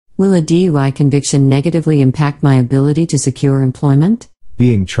Will a DUI conviction negatively impact my ability to secure employment?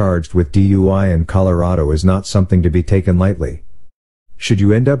 Being charged with DUI in Colorado is not something to be taken lightly. Should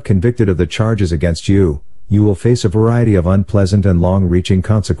you end up convicted of the charges against you, you will face a variety of unpleasant and long-reaching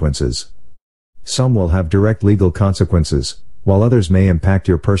consequences. Some will have direct legal consequences, while others may impact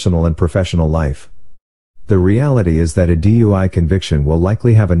your personal and professional life. The reality is that a DUI conviction will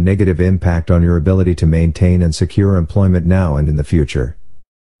likely have a negative impact on your ability to maintain and secure employment now and in the future.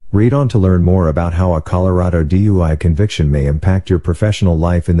 Read on to learn more about how a Colorado DUI conviction may impact your professional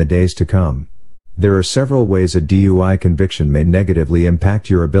life in the days to come. There are several ways a DUI conviction may negatively impact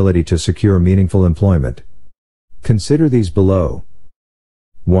your ability to secure meaningful employment. Consider these below.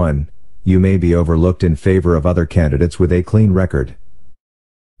 1. You may be overlooked in favor of other candidates with a clean record.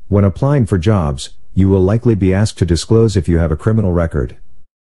 When applying for jobs, you will likely be asked to disclose if you have a criminal record.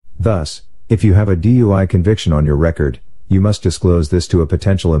 Thus, if you have a DUI conviction on your record, you must disclose this to a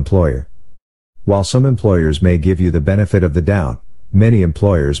potential employer. While some employers may give you the benefit of the doubt, many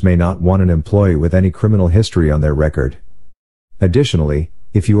employers may not want an employee with any criminal history on their record. Additionally,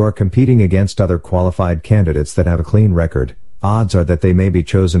 if you are competing against other qualified candidates that have a clean record, odds are that they may be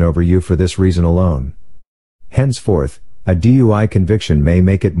chosen over you for this reason alone. Henceforth, a DUI conviction may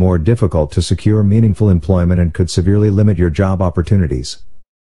make it more difficult to secure meaningful employment and could severely limit your job opportunities.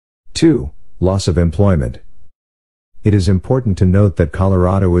 2. Loss of employment. It is important to note that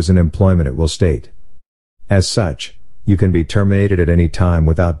Colorado is an employment-at-will state. As such, you can be terminated at any time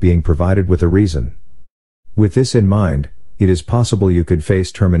without being provided with a reason. With this in mind, it is possible you could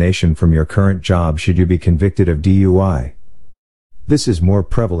face termination from your current job should you be convicted of DUI. This is more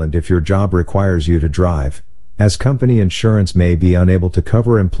prevalent if your job requires you to drive, as company insurance may be unable to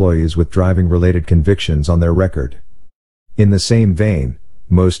cover employees with driving-related convictions on their record. In the same vein,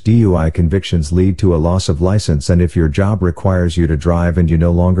 most DUI convictions lead to a loss of license, and if your job requires you to drive and you no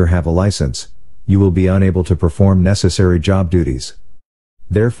longer have a license, you will be unable to perform necessary job duties.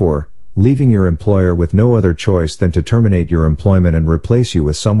 Therefore, leaving your employer with no other choice than to terminate your employment and replace you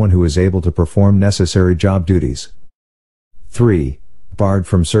with someone who is able to perform necessary job duties. 3. Barred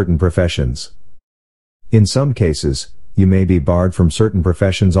from certain professions. In some cases, you may be barred from certain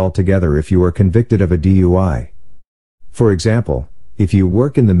professions altogether if you are convicted of a DUI. For example, if you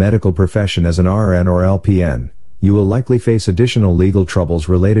work in the medical profession as an RN or LPN, you will likely face additional legal troubles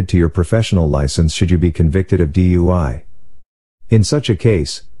related to your professional license should you be convicted of DUI. In such a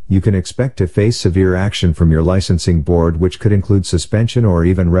case, you can expect to face severe action from your licensing board, which could include suspension or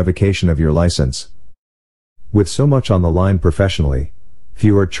even revocation of your license. With so much on the line professionally, if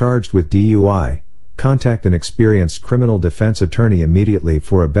you are charged with DUI, contact an experienced criminal defense attorney immediately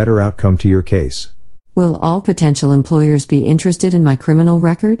for a better outcome to your case. Will all potential employers be interested in my criminal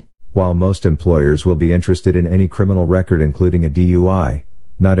record? While most employers will be interested in any criminal record including a DUI,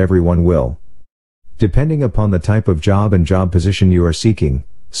 not everyone will. Depending upon the type of job and job position you are seeking,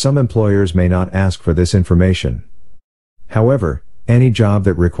 some employers may not ask for this information. However, any job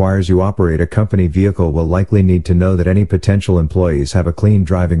that requires you operate a company vehicle will likely need to know that any potential employees have a clean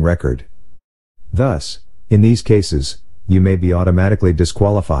driving record. Thus, in these cases, you may be automatically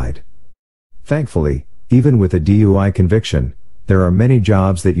disqualified. Thankfully, even with a DUI conviction, there are many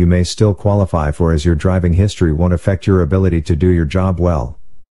jobs that you may still qualify for, as your driving history won't affect your ability to do your job well.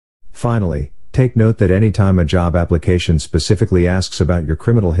 Finally, take note that any time a job application specifically asks about your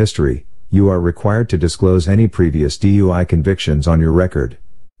criminal history, you are required to disclose any previous DUI convictions on your record.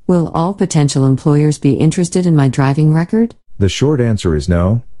 Will all potential employers be interested in my driving record? The short answer is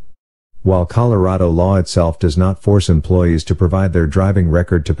no. While Colorado law itself does not force employees to provide their driving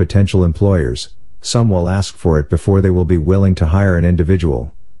record to potential employers, some will ask for it before they will be willing to hire an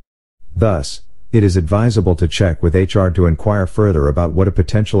individual. Thus, it is advisable to check with HR to inquire further about what a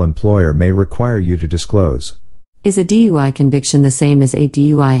potential employer may require you to disclose. Is a DUI conviction the same as a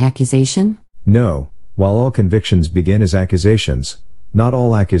DUI accusation? No. While all convictions begin as accusations, not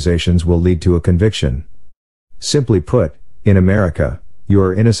all accusations will lead to a conviction. Simply put, in America, you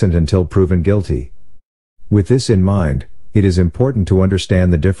are innocent until proven guilty. With this in mind, it is important to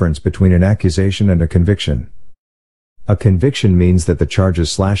understand the difference between an accusation and a conviction. A conviction means that the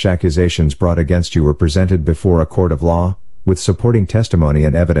charges/accusations brought against you were presented before a court of law, with supporting testimony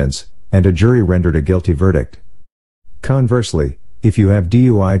and evidence, and a jury rendered a guilty verdict. Conversely, if you have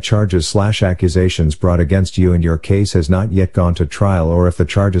DUI charges/accusations brought against you and your case has not yet gone to trial, or if the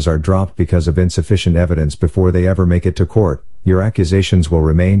charges are dropped because of insufficient evidence before they ever make it to court, your accusations will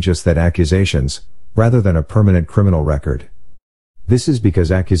remain just that, accusations, rather than a permanent criminal record. This is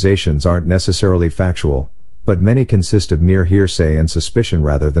because accusations aren't necessarily factual, but many consist of mere hearsay and suspicion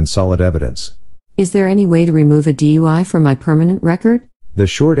rather than solid evidence. Is there any way to remove a DUI from my permanent record? The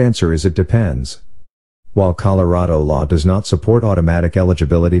short answer is it depends. While Colorado law does not support automatic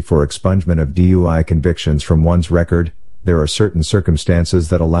eligibility for expungement of DUI convictions from one's record, there are certain circumstances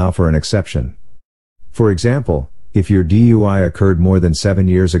that allow for an exception. For example, if your DUI occurred more than 7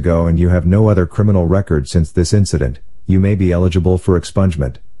 years ago and you have no other criminal record since this incident, you may be eligible for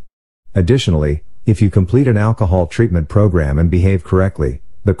expungement. Additionally, if you complete an alcohol treatment program and behave correctly,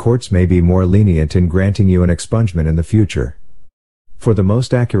 the courts may be more lenient in granting you an expungement in the future. For the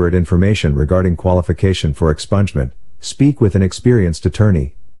most accurate information regarding qualification for expungement, speak with an experienced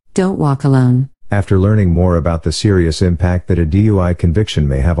attorney. Don't walk alone. After learning more about the serious impact that a DUI conviction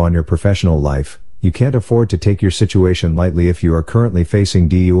may have on your professional life, you can't afford to take your situation lightly if you are currently facing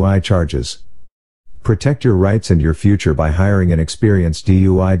DUI charges. Protect your rights and your future by hiring an experienced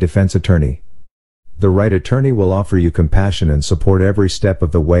DUI defense attorney. The right attorney will offer you compassion and support every step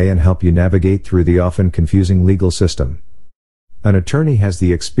of the way and help you navigate through the often confusing legal system. An attorney has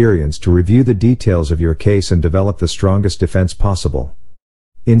the experience to review the details of your case and develop the strongest defense possible.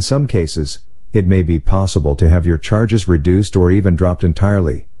 In some cases, it may be possible to have your charges reduced or even dropped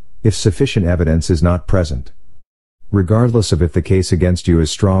entirely, if sufficient evidence is not present. Regardless of if the case against you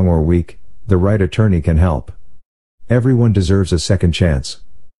is strong or weak, the right attorney can help. Everyone deserves a second chance.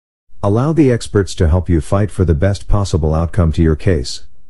 Allow the experts to help you fight for the best possible outcome to your case.